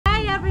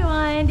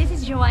everyone,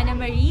 this is Joana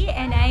Marie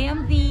and I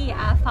am the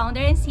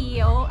founder and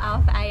CEO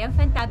of I Am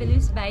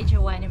Funtabulous by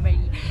Joana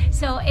Marie.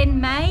 So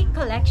in my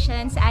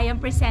collections, I am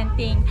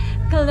presenting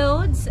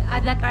clothes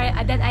that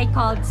I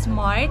called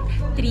smart,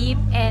 trip,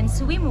 and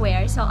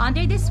swimwear. So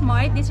under the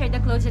smart, these are the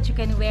clothes that you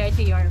can wear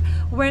to your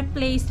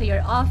workplace, to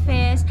your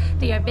office,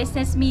 to your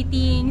business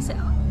meetings.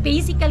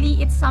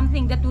 Basically, it's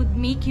something that would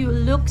make you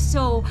look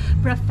so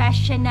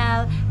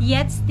professional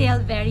yet still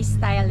very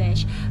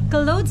stylish.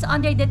 Clothes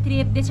under the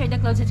trip, these are the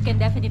clothes that you can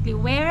definitely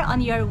wear on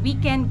your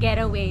weekend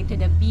getaway to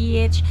the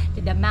beach,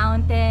 to the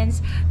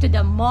mountains, to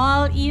the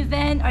mall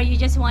even, or you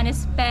just want to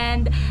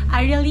spend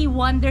a really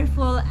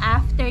wonderful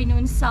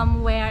afternoon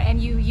somewhere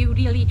and you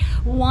really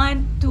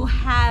want to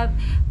have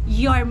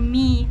your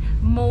me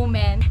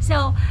moment.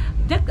 So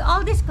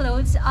all these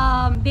clothes,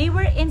 they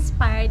were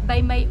inspired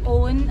by my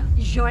own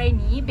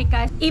journey,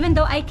 because even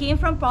though I came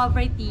from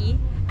poverty,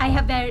 I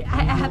have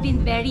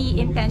been very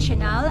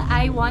intentional.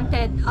 I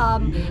wanted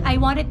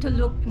to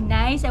look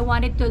nice. I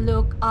wanted to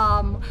look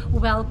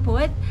well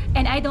put,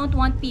 and I don't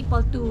want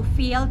people to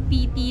feel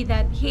pity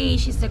that, hey,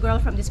 she's the girl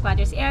from the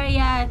squatters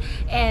area,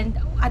 and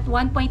at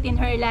one point in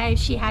her life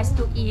she has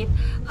to eat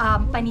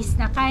panis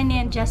na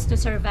kanin just to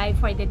survive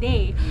for the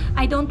day.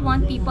 I don't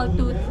want people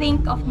to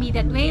think of me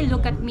that way,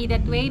 look at me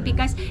that way,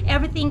 because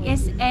everything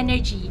is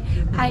energy.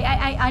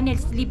 I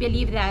honestly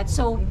believe that.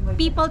 So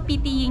people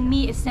pitying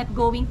me is not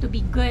going to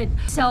be good.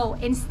 So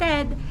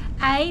instead,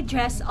 I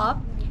dress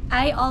up.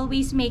 I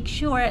always make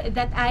sure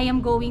that I am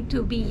going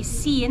to be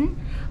seen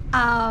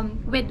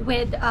with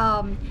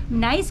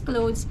nice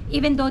clothes,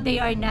 even though they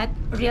are not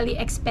really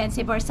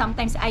expensive, or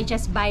sometimes I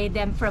just buy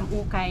them from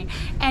ukay.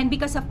 And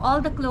because of all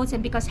the clothes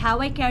and because how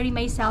I carry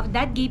myself,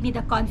 that gave me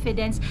the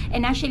confidence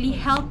and actually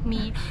helped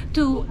me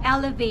to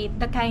elevate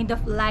the kind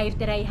of life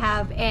that I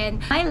have.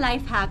 And my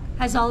life hack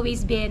has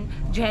always been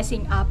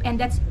dressing up, and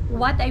that's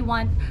what I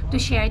want to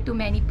share to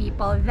many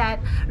people, that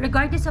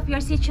regardless of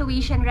your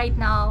situation right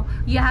now,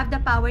 you have the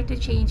power to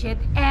change it.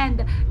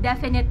 And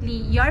definitely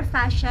your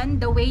fashion,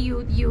 the way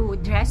you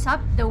dress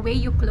up, the way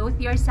you clothe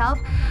yourself,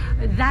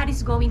 that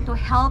is going to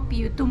help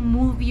you to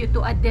move you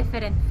to a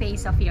different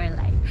phase of your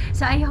life.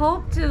 So I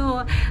hope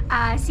to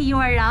see you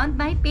around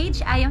my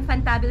page, I Am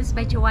Funtabulous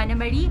by Joana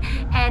Marie,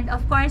 and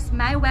of course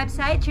my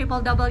website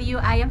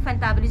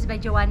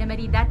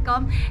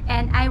www.iamfuntabulousbyjoanamarie.com,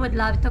 and I would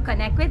love to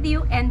connect with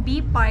you and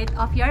be part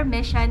of your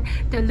mission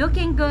to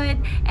looking good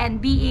and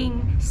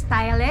being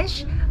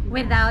stylish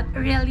without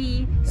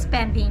really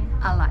spending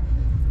a lot.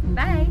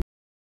 Bye!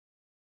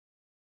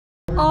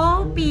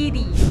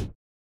 OPD.